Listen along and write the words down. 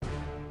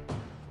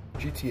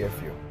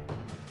GTFU,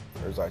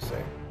 or as I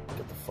say,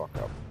 get the fuck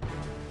up.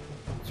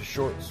 It's a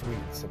short, sweet,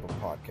 simple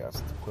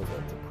podcast that's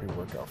equivalent to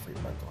pre-workout for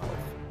your mental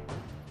health.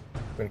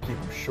 I'm going to keep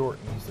them short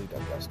and easily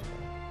digestible.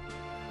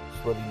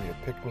 So whether you need a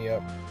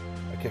pick-me-up,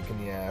 a kick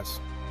in the ass,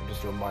 or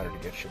just a reminder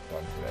to get shit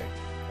done today,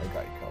 I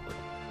got you covered.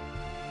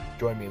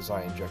 Join me as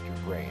I inject your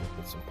brain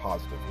with some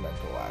positive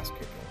mental ass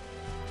kicking.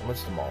 And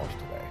let's demolish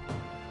today.